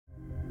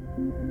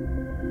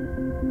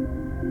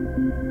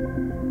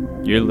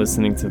You're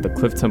listening to the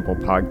Cliff Temple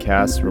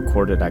podcast,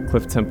 recorded at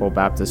Cliff Temple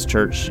Baptist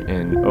Church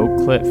in Oak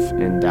Cliff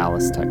in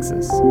Dallas,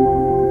 Texas. I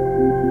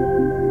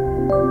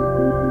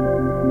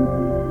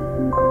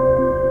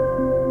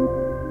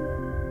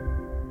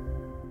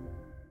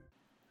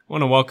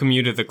want to welcome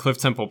you to the Cliff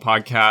Temple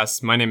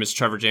podcast. My name is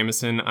Trevor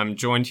Jameson. I'm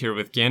joined here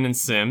with Gannon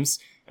Sims,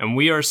 and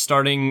we are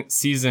starting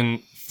season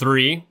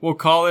 3, we'll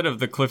call it, of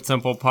the Cliff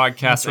Temple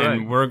podcast, right.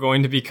 And we're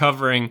going to be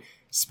covering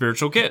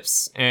spiritual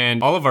gifts.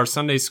 And all of our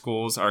Sunday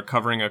schools are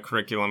covering a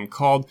curriculum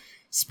called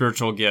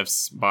Spiritual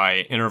Gifts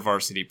by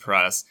InterVarsity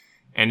Press.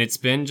 And it's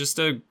been just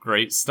a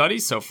great study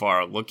so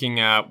far, looking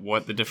at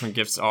what the different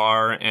gifts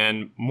are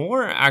and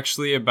more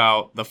actually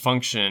about the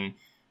function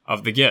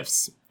of the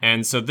gifts.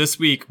 And so this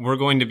week, we're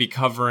going to be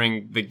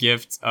covering the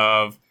gift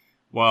of,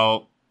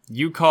 well,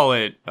 you call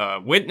it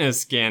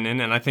witness, Gannon,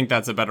 and I think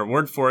that's a better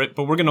word for it,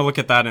 but we're going to look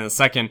at that in a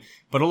second.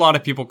 But a lot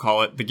of people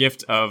call it the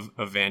gift of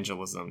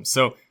evangelism.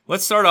 So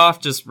let's start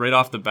off just right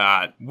off the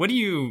bat. What do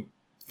you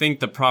think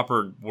the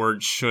proper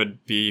word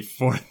should be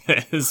for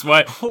this?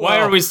 Why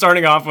are we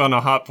starting off on a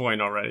hot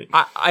point already?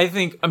 I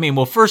think,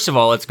 first of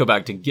all, let's go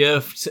back to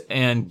gift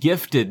and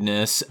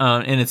giftedness,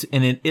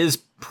 and it is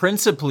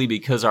principally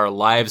because our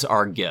lives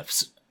are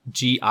gifts,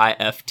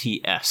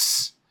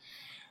 GIFTS.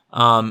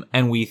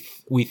 And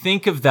we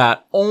think of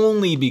that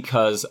only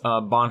because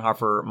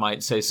Bonhoeffer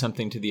might say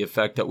something to the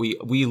effect that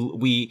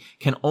we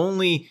can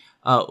only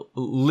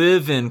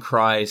live in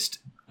Christ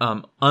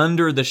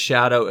under the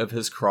shadow of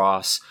his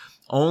cross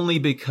only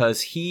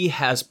because he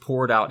has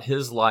poured out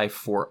his life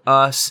for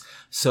us.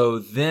 So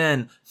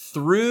then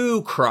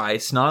through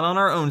Christ, not on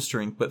our own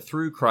strength, but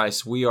through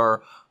Christ, we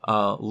are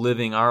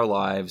living our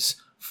lives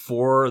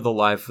for the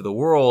life of the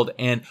world.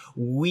 And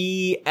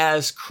we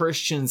as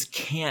Christians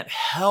can't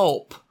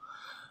help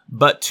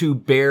but to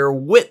bear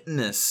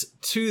witness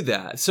to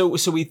that. So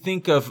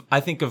I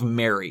think of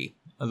Mary,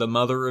 the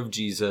mother of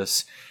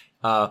Jesus,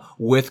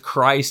 with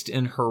Christ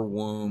in her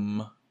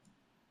womb,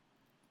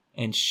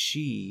 and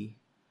she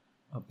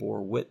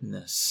bore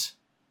witness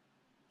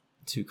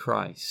to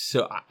Christ.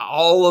 So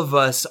all of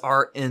us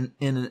are in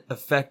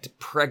effect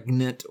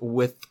pregnant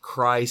with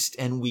Christ,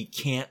 and we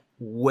can't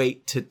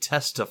wait to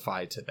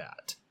testify to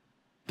that.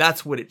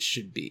 That's what it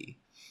should be.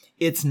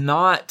 It's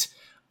not,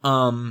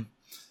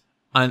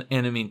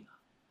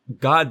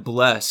 God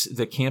bless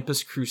the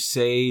Campus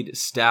Crusade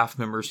staff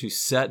members who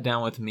sat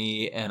down with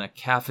me in a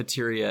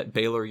cafeteria at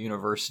Baylor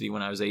University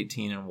when I was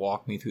 18 and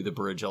walked me through the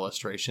bridge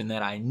illustration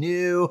that I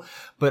knew,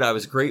 but I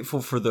was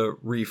grateful for the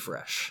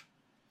refresh.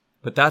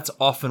 But that's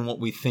often what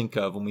we think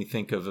of when we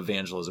think of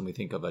evangelism. We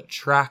think of a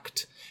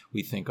tract.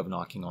 We think of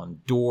knocking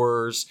on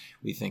doors.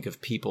 We think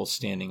of people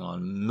standing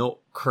on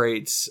milk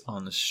crates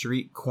on the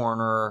street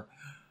corner.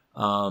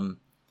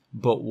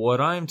 But what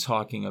I'm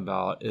talking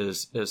about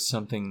is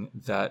something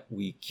that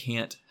we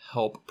can't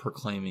help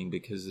proclaiming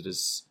because it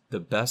is the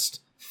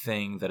best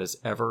thing that has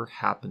ever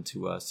happened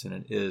to us, and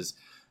it is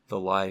the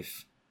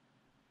life,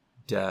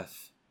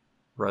 death,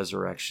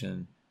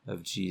 resurrection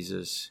of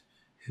Jesus,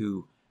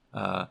 who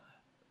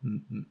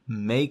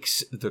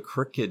makes the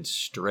crooked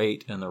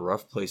straight and the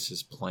rough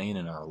places plain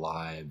in our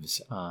lives.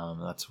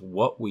 That's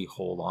what we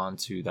hold on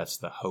to. That's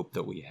the hope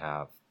that we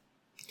have.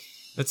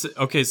 That's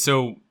okay.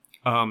 So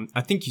I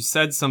think you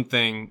said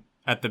something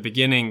at the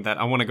beginning that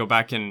I want to go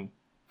back and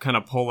kind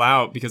of pull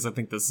out because I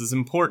think this is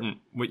important.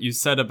 What you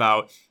said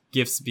about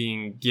gifts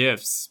being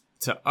gifts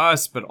to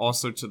us, but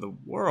also to the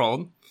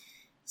world,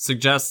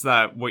 suggests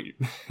that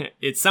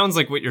it sounds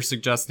like what you're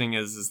suggesting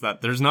is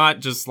that there's not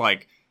just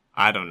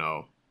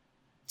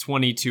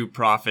 22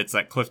 prophets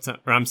at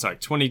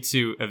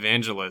 22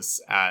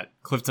 evangelists at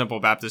Cliff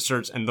Temple Baptist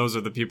Church, and those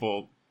are the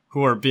people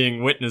who are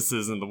being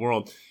witnesses in the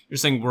world. You're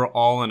saying we're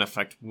all, in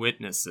effect,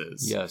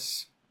 witnesses.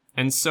 Yes.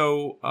 And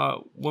so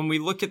when we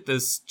look at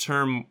this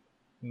term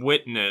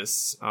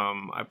witness,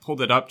 I pulled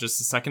it up just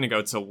a second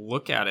ago to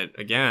look at it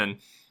again,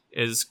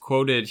 is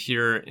quoted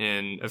here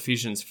in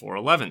Ephesians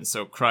 4:11.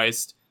 So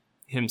Christ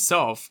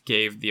himself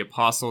gave the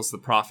apostles, the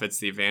prophets,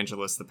 the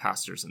evangelists, the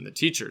pastors, and the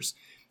teachers.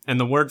 And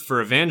the word for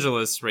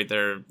evangelist right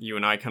there, you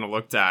and I kind of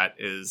looked at,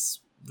 is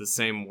the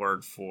same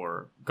word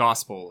for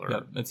gospel or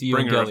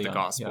bringer of the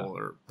gospel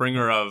or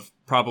bringer of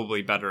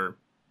probably better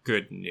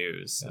good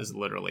news is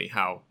literally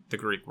how the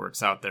Greek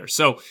works out there.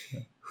 So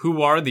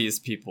who are these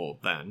people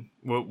then?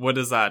 What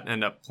does that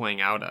end up playing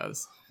out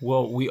as?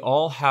 Well, we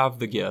all have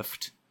the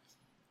gift.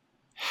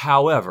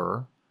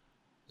 However,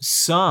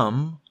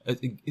 some,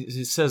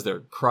 it says there,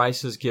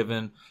 Christ has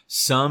given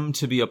some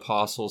to be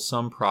apostles,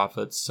 some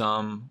prophets,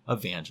 some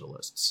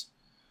evangelists.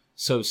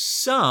 So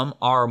some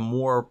are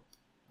more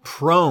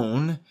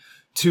prone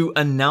to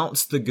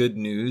announce the good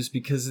news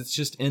because it's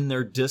just in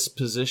their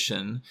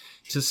disposition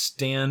to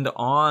stand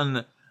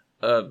on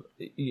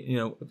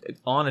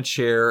on a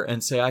chair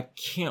and say, I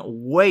can't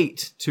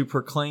wait to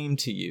proclaim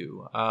to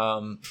you.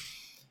 I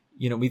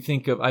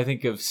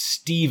think of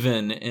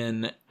Stephen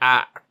in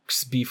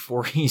Acts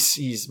before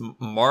he's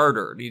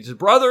martyred. He says,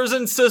 brothers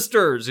and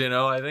sisters,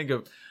 I think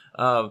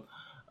of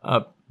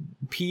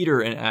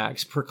Peter in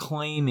Acts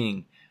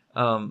proclaiming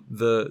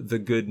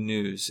the good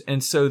news.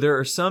 And so there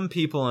are some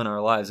people in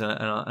our lives,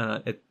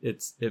 and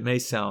it may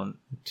sound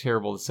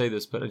terrible to say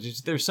this, but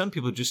there's some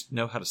people who just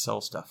know how to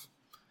sell stuff,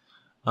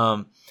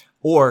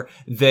 or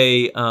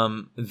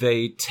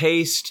they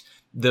taste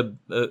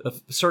a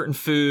certain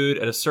food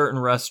at a certain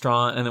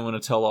restaurant and then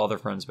want to tell all their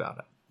friends about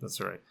it.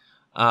 That's right.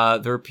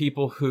 There are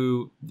people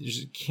who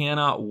just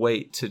cannot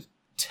wait to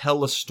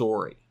tell a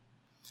story.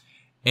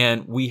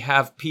 And we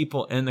have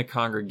people in the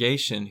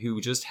congregation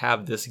who just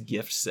have this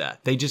gift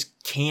set. They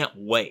just can't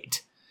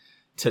wait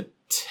to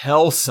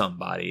tell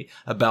somebody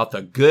about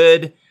the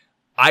good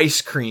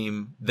ice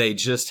cream they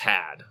just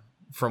had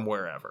from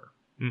wherever.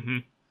 Mm-hmm.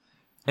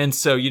 And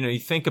so, you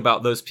think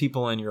about those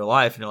people in your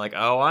life and you're like,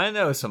 oh, I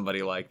know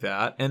somebody like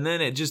that. And then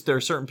there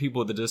are certain people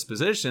with the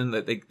disposition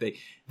that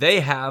they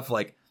have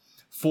like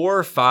 4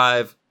 or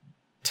 5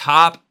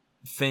 top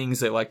things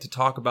they like to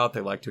talk about.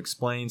 They like to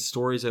explain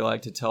stories they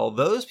like to tell.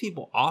 Those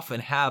people often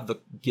have the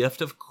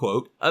gift of,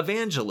 quote,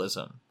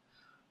 evangelism,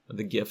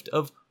 the gift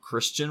of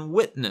Christian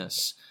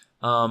witness.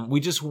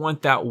 We just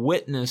want that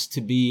witness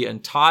to be,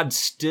 and Todd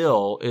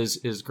Still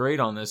is great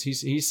on this.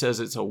 He says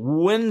it's a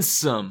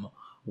winsome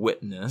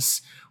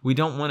witness. We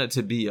don't want it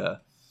to be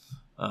a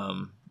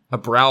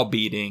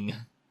browbeating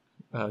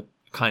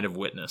kind of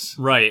witness,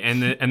 right?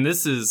 And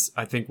this is,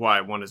 I think, why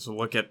I wanted to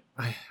look at.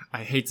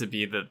 I hate to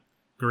be the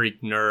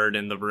Greek nerd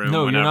in the room.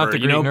 No, whenever, you're not the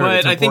Greek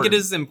nerd. But I think it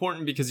is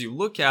important because you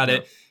look at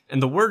it,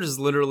 and the word is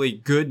literally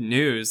good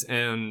news.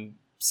 And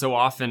so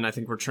often, I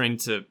think we're trained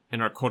to, in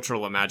our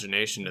cultural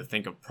imagination, to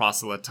think of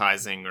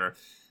proselytizing or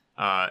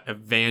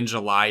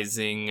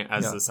evangelizing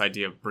as this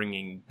idea of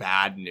bringing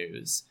bad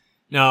news.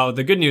 Now,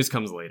 the good news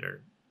comes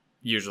later,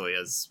 usually,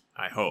 as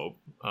I hope.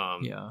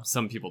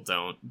 Some people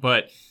don't.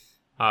 But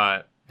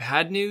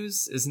bad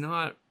news is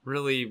not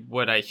really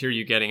what I hear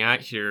you getting at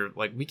here.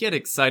 Like, we get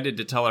excited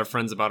to tell our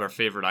friends about our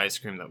favorite ice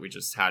cream that we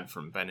just had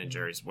from Ben &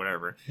 Jerry's,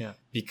 whatever,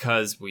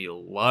 because we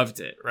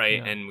loved it, right?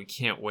 Yeah. And we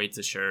can't wait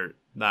to share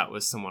that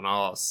with someone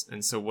else.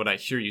 And so what I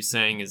hear you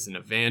saying is an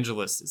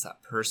evangelist is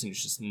that person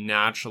who's just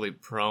naturally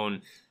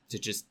prone to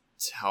just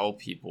tell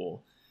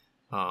people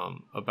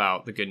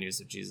about the good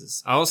news of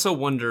Jesus. I also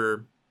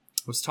wonder,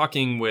 I was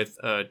talking with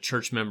a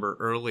church member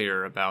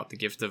earlier about the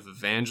gift of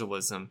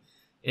evangelism.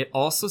 It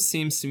also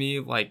seems to me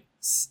like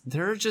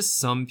there are just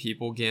some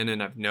people, again,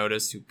 and I've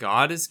noticed, who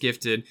God has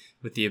gifted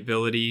with the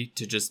ability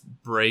to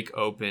just break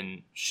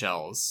open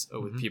shells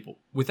with people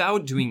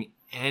without doing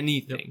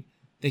anything. Yep.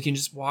 They can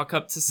just walk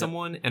up to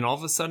someone and all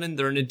of a sudden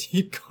they're in a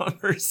deep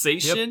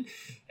conversation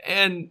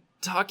and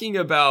talking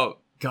about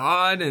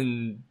God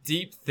and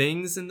deep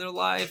things in their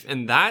life.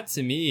 And that,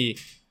 to me,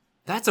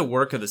 that's a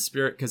work of the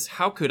Spirit, because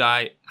how could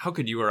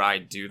you or I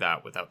do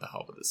that without the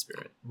help of the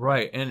Spirit?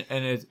 Right. And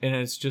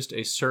it's just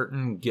a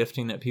certain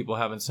gifting that people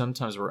have, and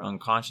sometimes we're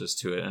unconscious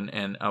to it.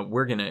 And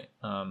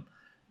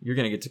you're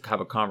gonna get to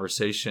have a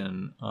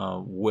conversation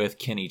with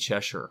Kenny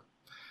Cheshire.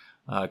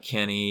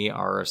 Kenny,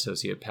 our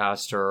associate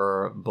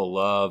pastor,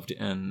 beloved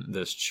in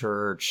this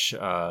church,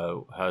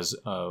 has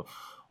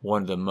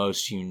one of the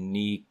most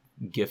unique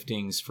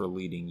giftings for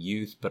leading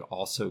youth, but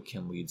also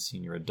can lead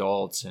senior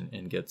adults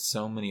and get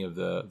so many of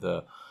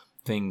the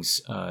things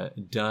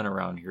done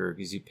around here,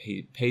 because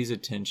he pays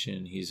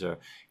attention. He's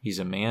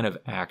a man of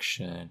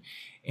action.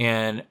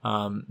 And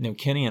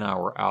Kenny and I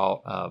were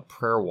out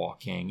prayer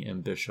walking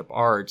in Bishop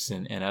Arts,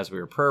 and as we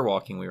were prayer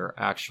walking,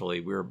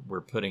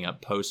 we're putting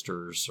up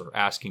posters, or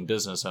asking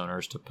business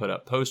owners to put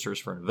up posters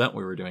for an event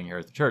we were doing here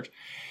at the church.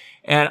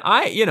 And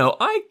I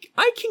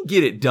can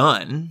get it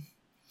done,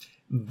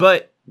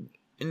 but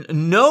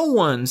no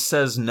one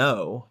says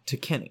no to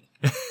Kenny.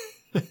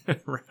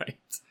 Right.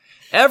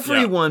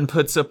 Everyone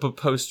puts up a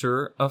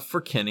poster for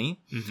Kenny.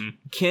 Mm-hmm.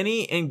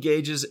 Kenny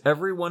engages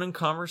everyone in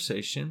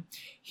conversation.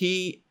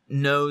 He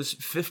knows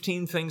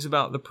 15 things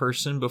about the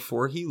person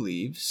before he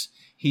leaves.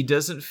 He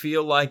doesn't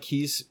feel like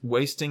he's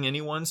wasting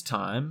anyone's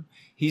time.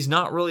 He's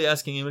not really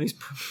asking anybody's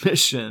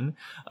permission.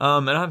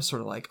 And I'm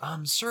sort of like,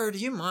 sir, do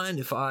you mind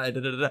if I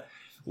da-da-da-da?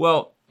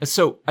 Well,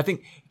 so I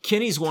think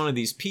Kenny's one of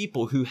these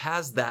people who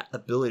has that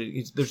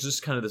ability. There's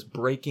just kind of this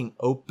breaking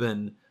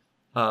open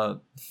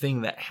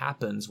thing that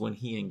happens when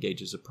he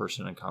engages a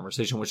person in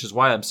conversation, which is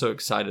why I'm so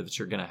excited that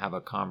you're going to have a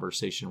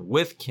conversation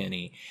with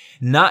Kenny,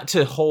 not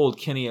to hold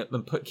Kenny up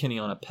and put Kenny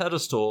on a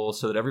pedestal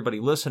so that everybody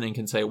listening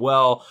can say,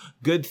 well,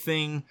 good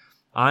thing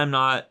I'm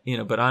not,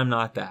 but I'm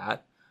not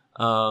that.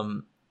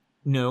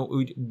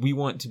 No, we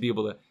want to be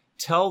able to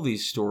tell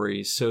these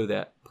stories so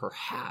that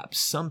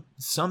perhaps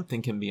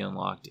something can be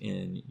unlocked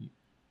in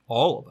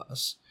all of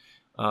us,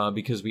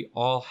 because we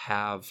all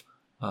have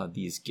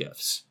these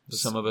gifts.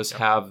 Some of us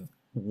have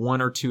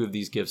 1 or 2 of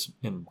these gifts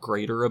in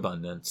greater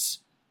abundance,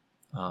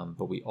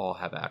 but we all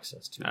have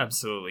access to them.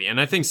 Absolutely.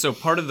 And I think so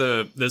part of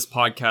this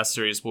podcast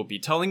series will be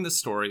telling the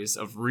stories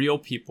of real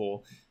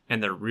people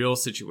and their real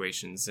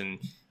situations. And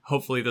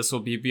hopefully this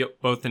will be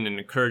both an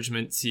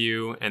encouragement to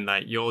you, and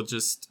that you'll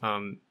just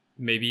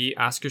maybe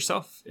ask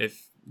yourself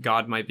if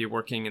God might be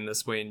working in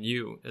this way in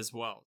you as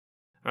well.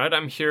 All right,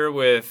 I'm here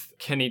with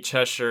Kenny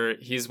Cheshire.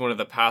 He's one of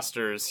the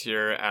pastors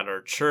here at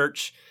our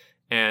church.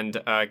 And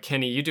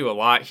Kenny, you do a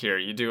lot here.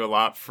 You do a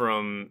lot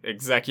from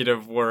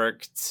executive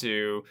work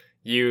to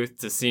youth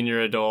to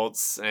senior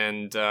adults.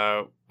 And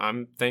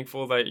I'm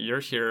thankful that you're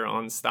here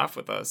on staff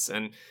with us.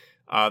 And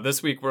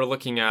this week we're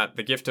looking at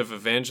the gift of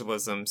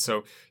evangelism.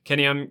 So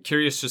Kenny, I'm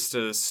curious just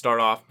to start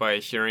off by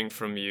hearing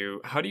from you.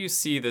 How do you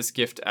see this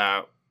gift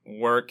at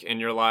work in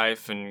your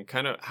life, and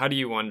kind of how do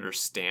you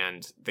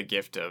understand the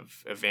gift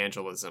of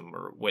evangelism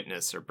or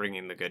witness or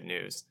bringing the good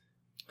news?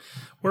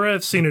 Where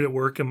I've seen it at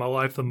work in my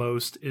life the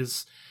most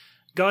is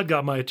God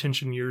got my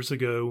attention years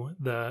ago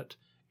that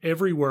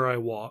everywhere I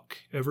walk,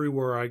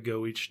 everywhere I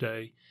go each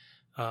day,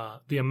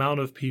 the amount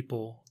of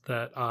people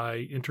that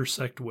I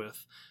intersect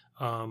with,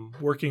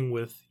 working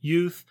with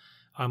youth,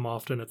 I'm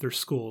often at their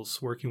schools.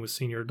 Working with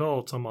senior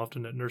adults, I'm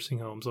often at nursing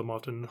homes. I'm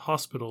often in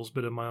hospitals.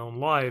 But in my own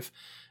life,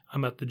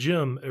 I'm at the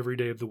gym every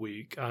day of the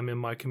week. I'm in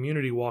my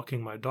community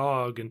walking my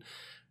dog. And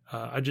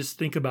I just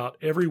think about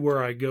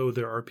everywhere I go,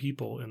 there are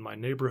people in my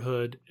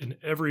neighborhood, in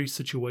every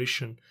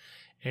situation.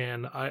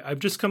 And I've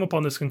just come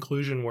upon this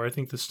conclusion where I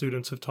think the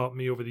students have taught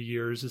me over the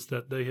years is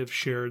that they have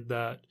shared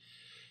that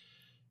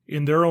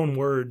in their own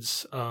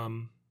words,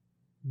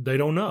 they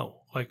don't know.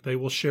 Like they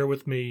will share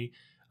with me,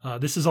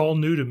 this is all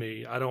new to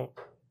me. I don't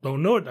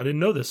know it. I didn't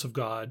know this of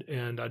God,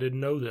 and I didn't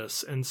know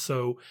this. And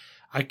so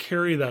I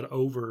carry that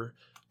over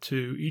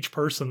to each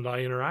person that I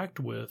interact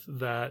with,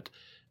 that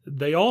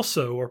they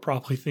also are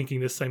probably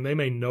thinking the same. They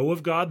may know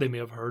of God, they may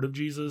have heard of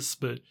Jesus,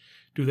 but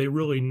do they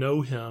really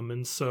know him?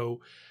 And so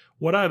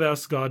what I've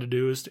asked God to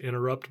do is to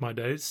interrupt my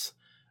days.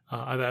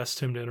 I've asked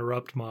him to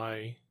interrupt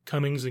my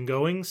comings and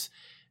goings,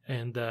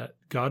 and that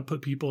God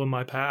put people in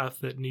my path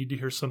that need to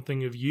hear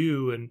something of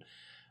you. And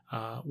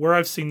where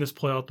I've seen this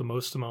play out the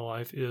most in my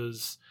life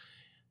is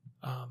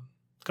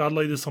God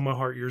laid this on my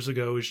heart years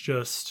ago, is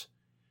just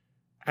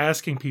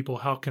asking people,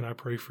 how can I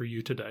pray for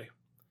you today?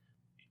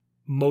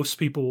 Most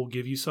people will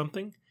give you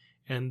something.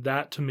 And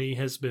that to me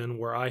has been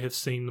where I have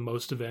seen the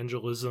most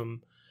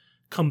evangelism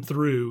come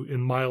through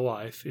in my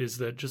life, is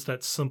that just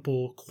that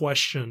simple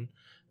question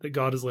that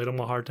God has laid on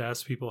my heart to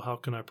ask people, how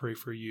can I pray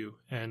for you?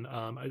 And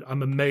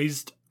I'm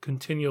amazed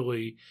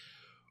continually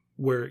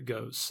where it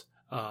goes,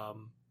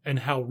 and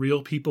how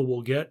real people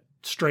will get,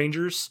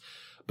 strangers,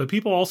 but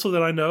people also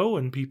that I know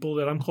and people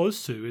that I'm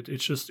close to.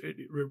 It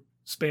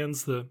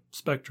spans the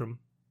spectrum.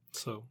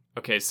 So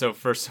okay, so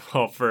first of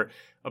all, for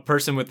a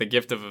person with the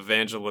gift of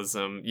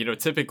evangelism,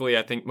 typically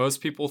I think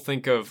most people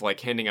think of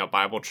like handing out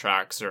Bible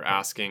tracts or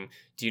asking,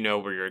 do you know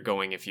where you're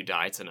going if you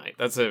die tonight?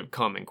 That's a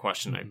common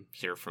question I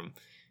hear from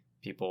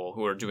people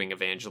who are doing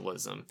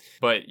evangelism.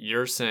 But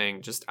you're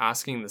saying just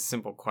asking the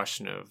simple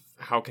question of,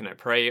 how can I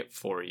pray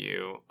for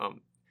you?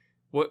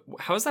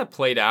 How has that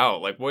played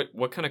out? Like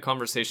what kind of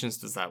conversations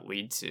does that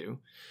lead to?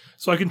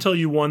 So I can tell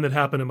you one that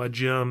happened in my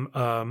gym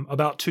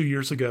about 2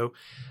 years ago.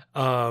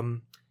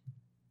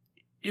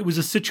 It was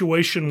a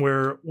situation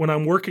where when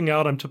I'm working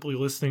out, I'm typically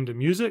listening to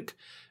music,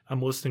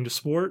 I'm listening to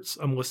sports,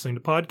 I'm listening to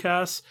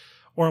podcasts,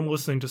 or I'm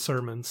listening to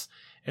sermons.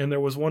 And there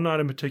was one night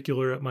in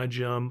particular at my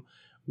gym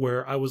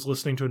where I was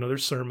listening to another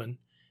sermon,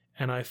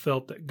 and I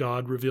felt that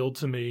God revealed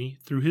to me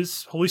through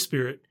his Holy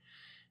Spirit.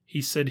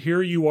 He said,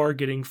 here you are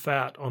getting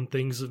fat on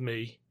things of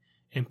me,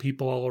 and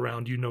people all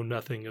around you know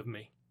nothing of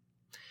me.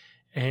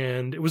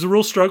 And it was a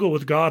real struggle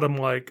with God. I'm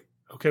like,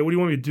 okay, what do you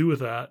want me to do with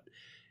that?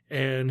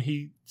 And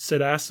he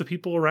said, ask the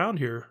people around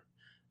here,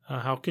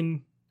 how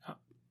do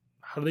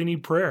they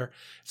need prayer?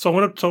 So I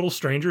went up to total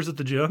strangers at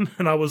the gym,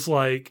 and I was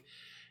like,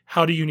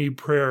 how do you need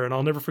prayer? And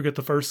I'll never forget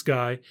the first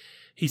guy.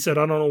 He said,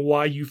 I don't know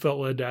why you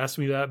felt led to ask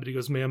me that, but he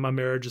goes, man, my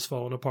marriage is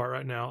falling apart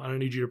right now, and I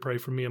need you to pray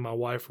for me and my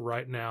wife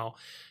right now.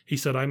 He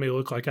said, I may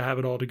look like I have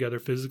it all together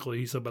physically.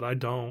 He said, but I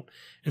don't.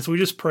 And so we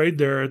just prayed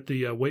there at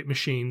the weight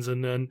machines,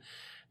 and then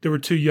there were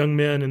two young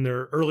men in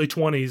their early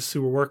 20s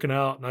who were working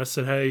out, and I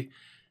said, hey,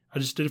 I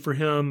just did it for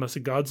him. I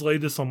said, God's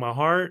laid this on my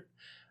heart.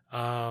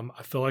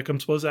 I feel like I'm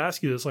supposed to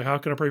ask you this. Like, how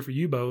can I pray for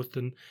you both?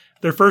 And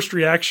their first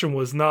reaction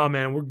was, nah,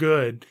 man, we're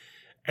good.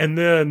 And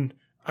then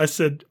I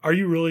said, are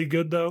you really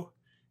good though?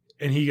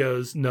 And he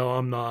goes, no,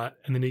 I'm not.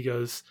 And then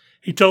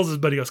he tells his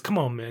buddy, he goes, come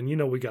on, man,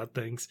 we got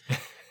things.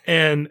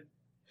 And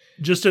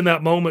just in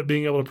that moment,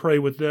 being able to pray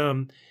with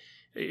them,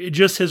 it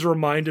just has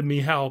reminded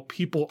me how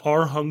people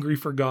are hungry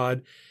for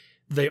God.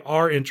 They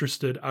are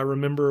interested. I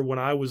remember when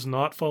I was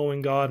not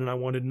following God and I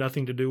wanted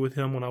nothing to do with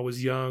him when I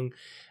was young,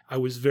 I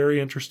was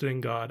very interested in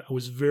God. I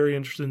was very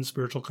interested in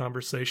spiritual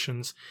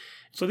conversations.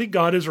 So I think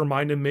God has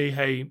reminded me,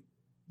 hey,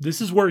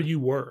 this is where you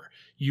were.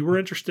 You were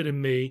interested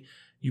in me.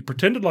 You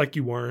pretended like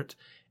you weren't,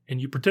 and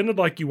you pretended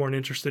like you weren't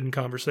interested in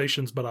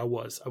conversations, but I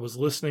was. I was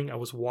listening. I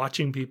was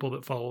watching people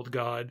that followed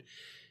God.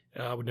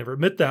 I would never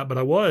admit that, but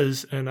I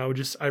was. And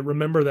I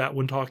remember that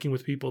when talking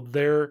with people,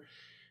 they're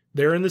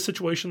in the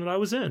situation that I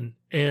was in.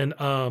 And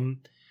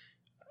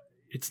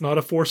it's not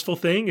a forceful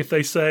thing. If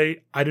they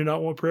say, I do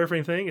not want prayer for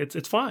anything,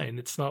 it's fine.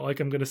 It's not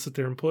like I'm going to sit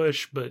there and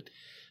push, but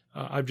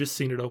I've just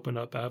seen it open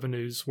up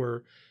avenues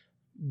where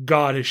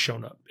God has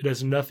shown up. It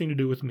has nothing to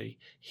do with me.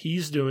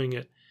 He's doing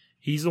it.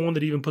 He's the one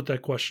that even put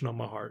that question on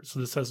my heart. So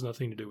this has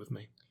nothing to do with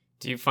me.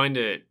 Do you find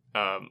it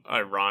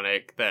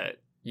ironic that,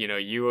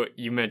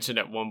 you mentioned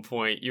at one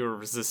point you were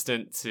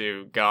resistant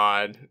to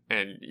God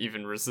and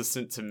even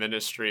resistant to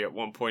ministry at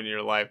one point in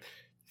your life?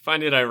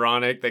 Find it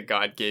ironic that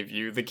God gave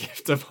you the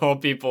gift of all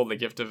people, the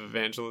gift of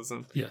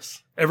evangelism?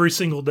 Yes. Every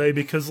single day,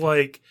 because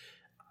I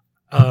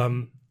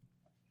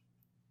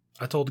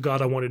told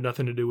God I wanted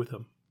nothing to do with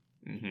him.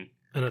 Mm-hmm.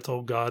 And I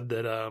told God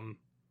that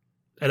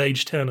at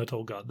age 10, I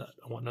told God that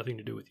I want nothing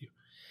to do with you.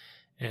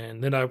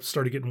 And then I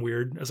started getting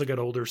weird as I got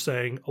older,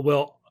 saying,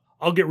 well,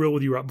 I'll get real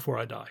with you right before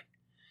I die.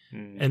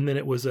 Mm-hmm. And then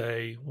it was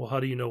well, how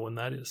do you know when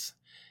that is?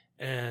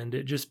 And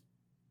it just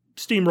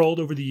steamrolled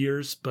over the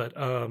years. But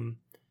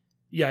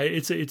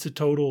it's a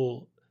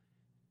total.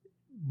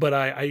 But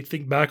I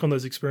think back on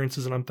those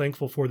experiences and I'm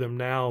thankful for them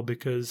now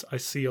because I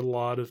see a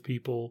lot of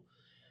people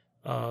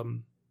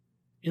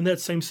in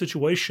that same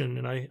situation.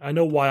 And I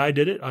know why I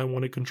did it. I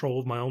wanted control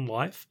of my own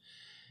life.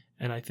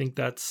 And I think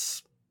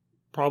that's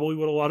probably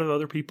what a lot of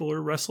other people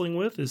are wrestling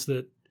with, is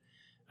that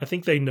I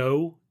think they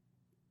know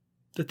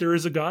that there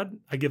is a God.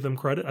 I give them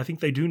credit. I think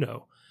they do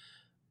know.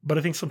 But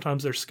I think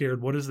sometimes they're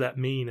scared. What does that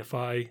mean? If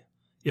I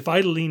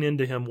lean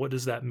into him, what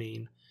does that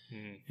mean?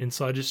 And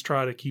so I just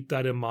try to keep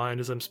that in mind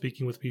as I'm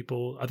speaking with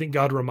people. I think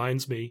God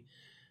reminds me,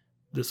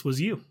 this was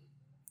you.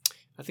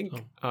 I think,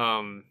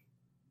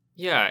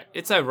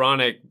 it's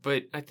ironic,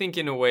 but I think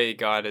in a way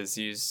God has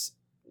used,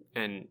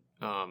 and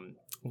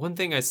one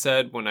thing I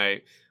said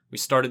when we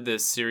started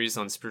this series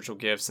on spiritual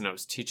gifts and I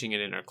was teaching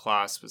it in our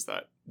class was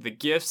that the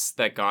gifts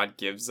that God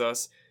gives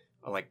us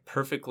are like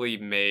perfectly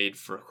made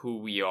for who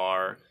we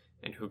are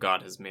and who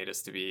God has made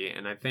us to be.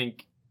 And I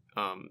think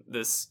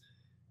this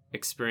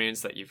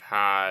experience that you've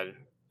had,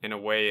 in a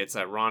way it's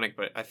ironic,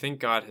 but I think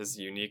God has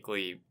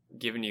uniquely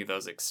given you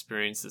those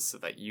experiences so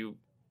that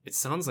it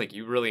sounds like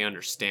you really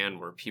understand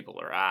where people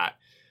are at.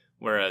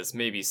 Whereas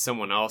maybe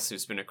someone else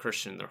who's been a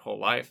Christian their whole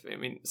life, I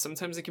mean,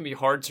 sometimes it can be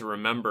hard to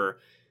remember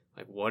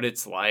like what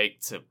it's like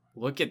to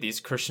look at these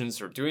Christians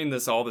who are doing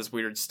all this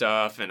weird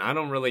stuff, and I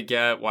don't really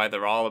get why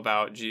they're all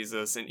about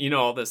Jesus and,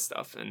 all this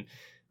stuff. And,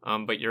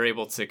 but you're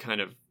able to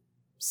kind of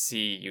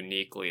see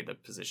uniquely the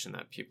position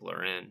that people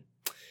are in.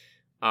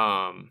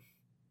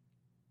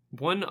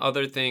 One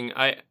other thing,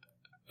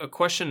 a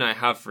question I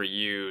have for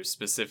you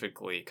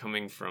specifically,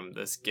 coming from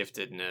this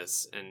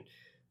giftedness and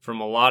from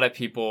a lot of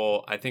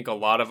people, I think a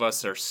lot of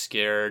us are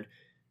scared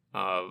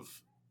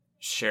of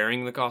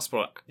sharing the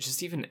gospel,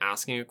 just even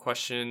asking a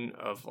question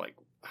of like,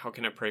 how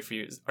can I pray for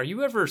you? Are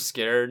you ever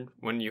scared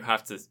when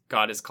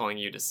God is calling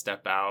you to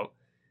step out?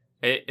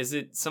 Is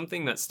it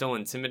something that still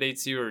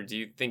intimidates you, or do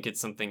you think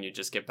it's something you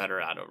just get better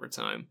at over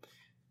time?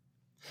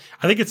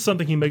 I think it's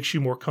something he makes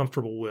you more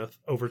comfortable with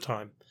over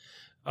time.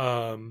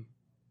 I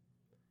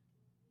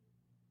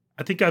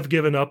think I've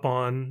given up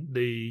on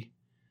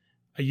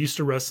I used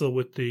to wrestle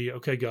with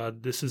okay,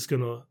 God, this is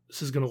gonna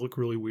look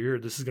really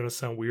weird. This is gonna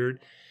sound weird.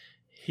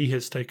 He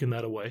has taken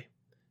that away.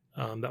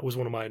 That was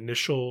one of my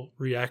initial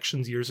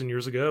reactions years and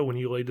years ago when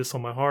he laid this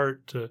on my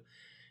heart to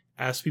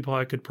ask people how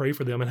I could pray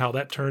for them and how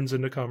that turns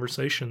into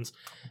conversations.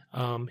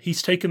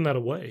 He's taken that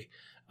away.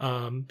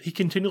 He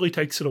continually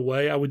takes it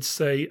away. I would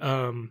say,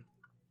 I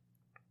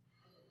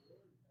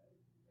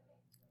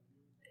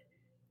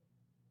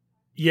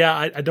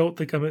don't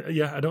think I'm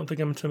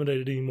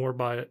intimidated anymore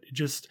by it.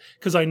 Just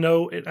because I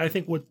know it. I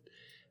think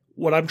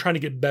what I'm trying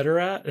to get better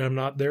at, and I'm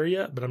not there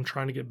yet, but I'm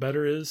trying to get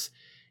better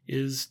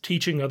is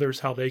teaching others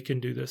how they can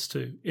do this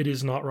too. It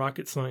is not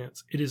rocket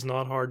science. It is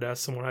not hard to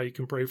ask someone how you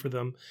can pray for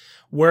them.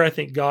 Where I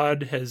think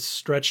God has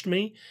stretched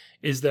me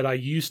is that I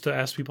used to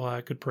ask people how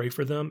I could pray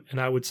for them,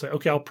 and I would say,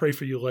 okay, I'll pray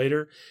for you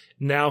later.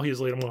 Now he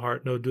has laid on my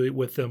heart, no, do it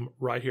with them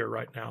right here,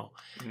 right now.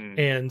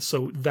 And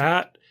so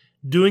that,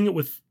 doing it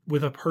with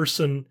a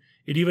person,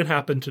 it even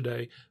happened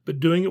today, but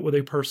doing it with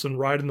a person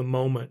right in the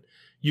moment,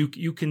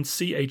 you can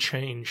see a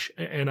change.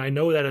 And I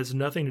know that has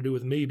nothing to do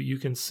with me, but you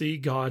can see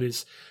God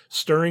is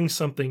stirring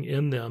something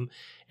in them.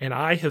 And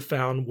I have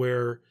found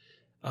where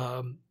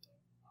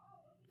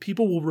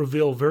people will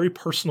reveal very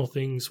personal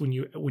things when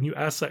you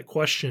ask that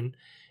question.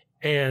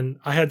 And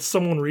I had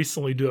someone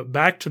recently do it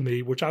back to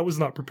me, which I was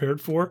not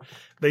prepared for.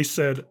 They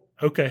said,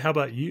 okay, how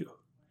about you?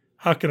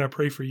 How can I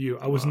pray for you?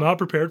 I was not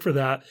prepared for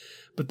that.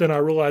 But then I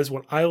realized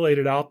when I laid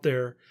it out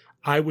there,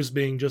 I was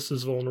being just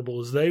as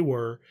vulnerable as they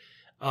were.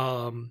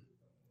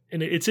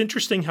 And it's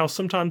interesting how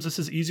sometimes this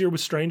is easier with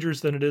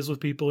strangers than it is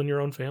with people in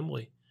your own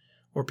family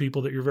or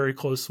people that you're very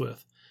close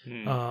with.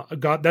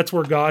 God, that's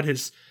where God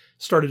has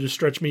started to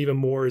stretch me even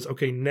more is,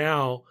 okay,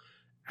 now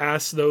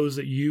ask those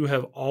that you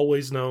have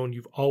always known,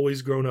 you've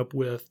always grown up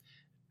with,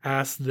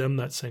 ask them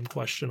that same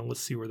question and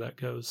let's see where that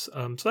goes.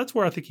 So that's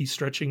where I think he's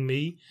stretching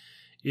me,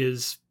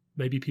 is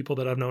maybe people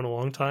that I've known a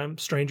long time.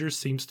 Strangers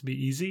seems to be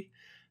easy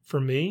for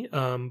me,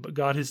 but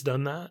God has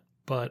done that.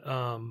 But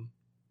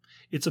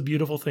it's a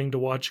beautiful thing to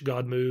watch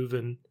God move.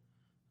 And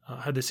I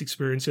had this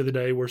experience the other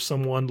day where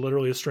someone,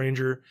 literally a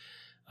stranger,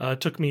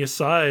 took me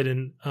aside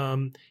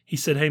and he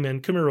said, hey man,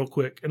 come here real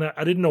quick. And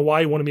I didn't know why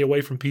he wanted me away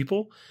from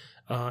people.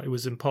 It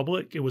was in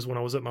public. It was when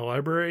I was at my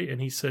library,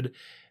 and he said,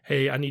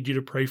 "Hey, I need you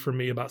to pray for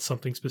me about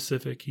something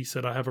specific." He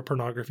said, "I have a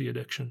pornography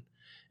addiction."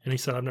 And he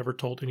said, "I've never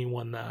told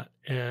anyone that."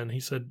 And he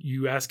said,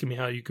 "You asking me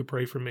how you could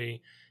pray for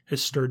me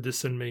has stirred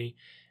this in me."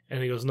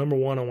 And he goes, "Number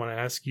one, I want to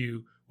ask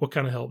you, what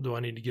kind of help do I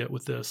need to get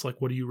with this? Like,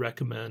 what do you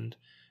recommend?"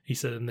 He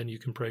said, "And then you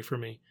can pray for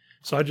me."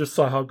 So I just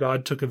saw how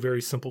God took a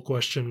very simple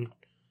question,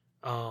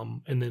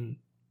 and then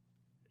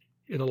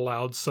it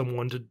allowed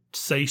someone to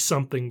say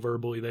something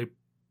verbally they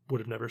would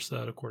have never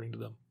said, according to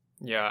them.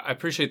 Yeah, I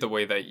appreciate the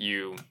way that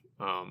you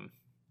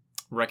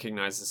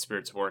recognize the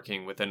Spirit's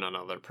working within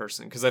another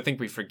person, because I think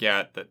we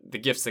forget that the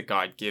gifts that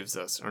God gives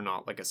us are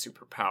not like a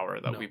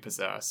superpower that we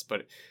possess,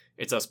 but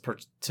it's us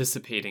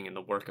participating in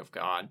the work of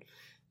God.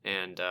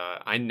 And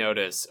I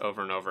notice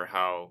over and over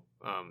how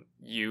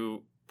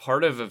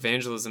part of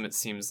evangelism, it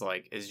seems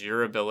like, is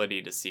your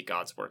ability to see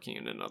God's working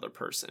in another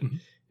person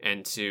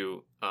and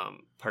to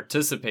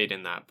participate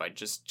in that by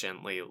just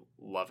gently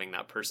loving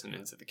that person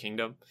into the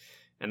kingdom.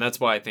 And that's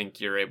why I think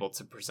you're able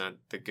to present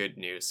the good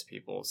news to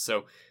people.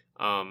 So,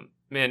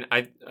 man,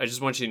 I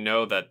just want you to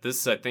know that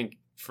this, I think,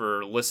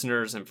 for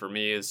listeners and for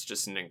me, is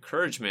just an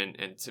encouragement,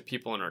 and to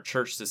people in our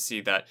church to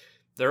see that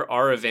there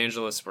are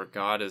evangelists where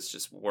God is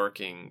just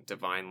working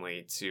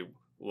divinely to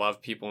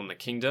love people in the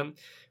kingdom.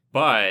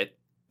 But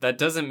that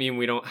doesn't mean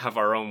we don't have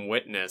our own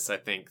witness, I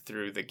think,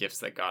 through the gifts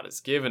that God has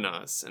given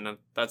us. And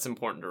that's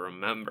important to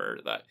remember,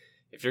 that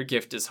if your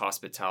gift is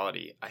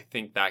hospitality, I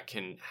think that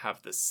can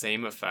have the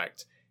same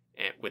effect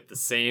and with the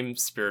same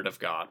Spirit of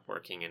God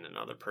working in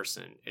another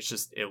person. It's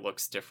just, it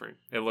looks different.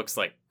 It looks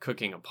like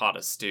cooking a pot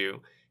of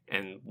stew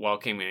and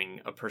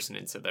welcoming a person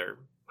into their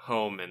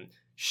home and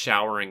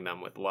showering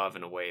them with love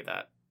in a way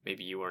that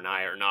maybe you and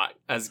I are not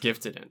as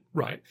gifted in.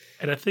 Right.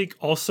 And I think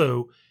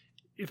also,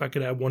 if I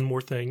could add one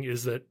more thing,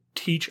 is that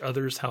teach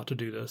others how to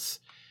do this.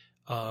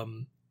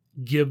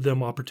 Give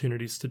them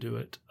opportunities to do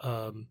it.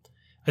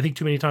 I think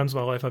too many times in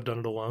my life I've done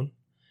it alone.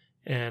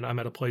 And I'm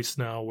at a place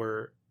now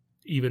where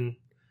even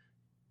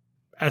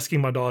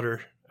asking my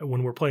daughter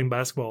when we're playing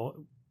basketball,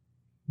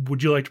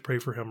 would you like to pray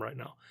for him right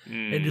now?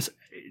 And just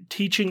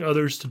teaching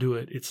others to do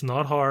it. It's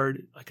not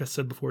hard. Like I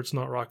said before, it's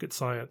not rocket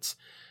science.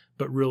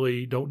 But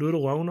really, don't do it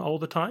alone all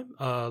the time.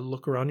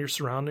 Look around your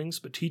surroundings,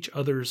 but teach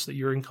others that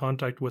you're in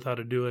contact with how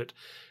to do it,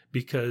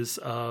 because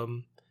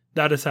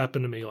that has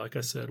happened to me, like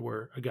I said,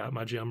 where I got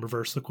my gym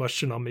reverse the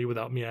question on me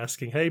without me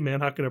asking, "Hey, man,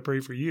 how can I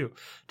pray for you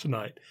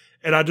tonight?"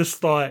 And I just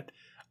thought,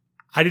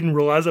 I didn't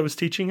realize I was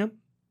teaching him,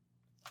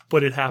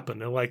 but it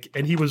happened.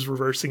 And he was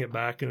reversing it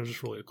back, and it was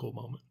just really a cool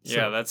moment.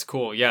 Yeah, that's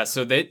cool. Yeah,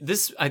 so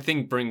this, I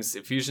think, brings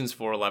Ephesians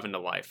 4:11 to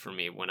life for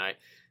me. When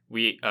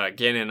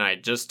Gannon and I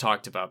just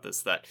talked about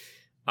this, that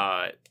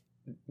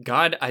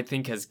God, I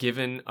think, has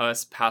given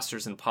us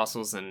pastors and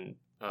apostles and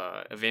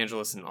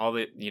evangelists and all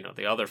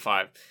the other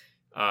five,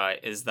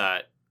 is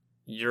that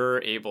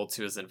you're able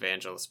to, as an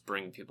evangelist,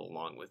 bring people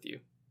along with you.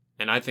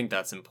 And I think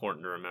that's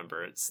important to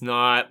remember. It's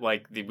not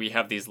like we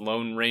have these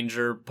Lone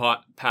Ranger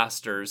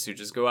pastors who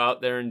just go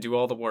out there and do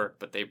all the work,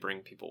 but they bring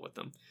people with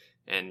them.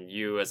 And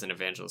you, as an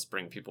evangelist,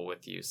 bring people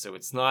with you. So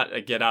it's not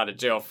a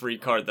get-out-of-jail-free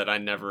card that I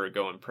never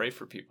go and pray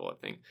for people. I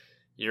think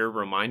you're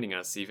reminding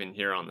us, even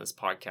here on this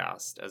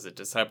podcast, as a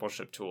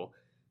discipleship tool,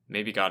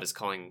 maybe God is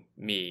calling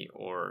me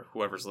or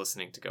whoever's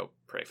listening to go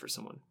pray for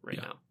someone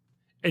now.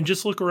 And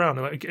just look around.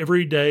 Like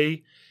every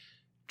day,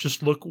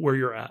 just look where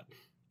you're at.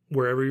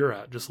 Wherever you're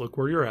at, just look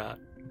where you're at.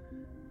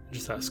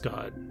 Just ask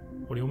God,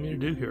 what do you want me to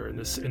do here in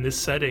this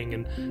setting?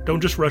 And don't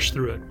just rush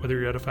through it. Whether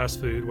you're at a fast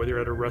food, whether you're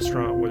at a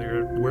restaurant, whether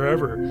you're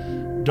wherever,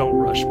 don't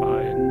rush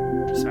by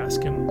and just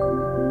ask Him,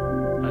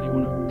 how do you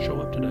want to show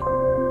up today?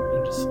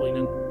 And just lean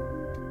in.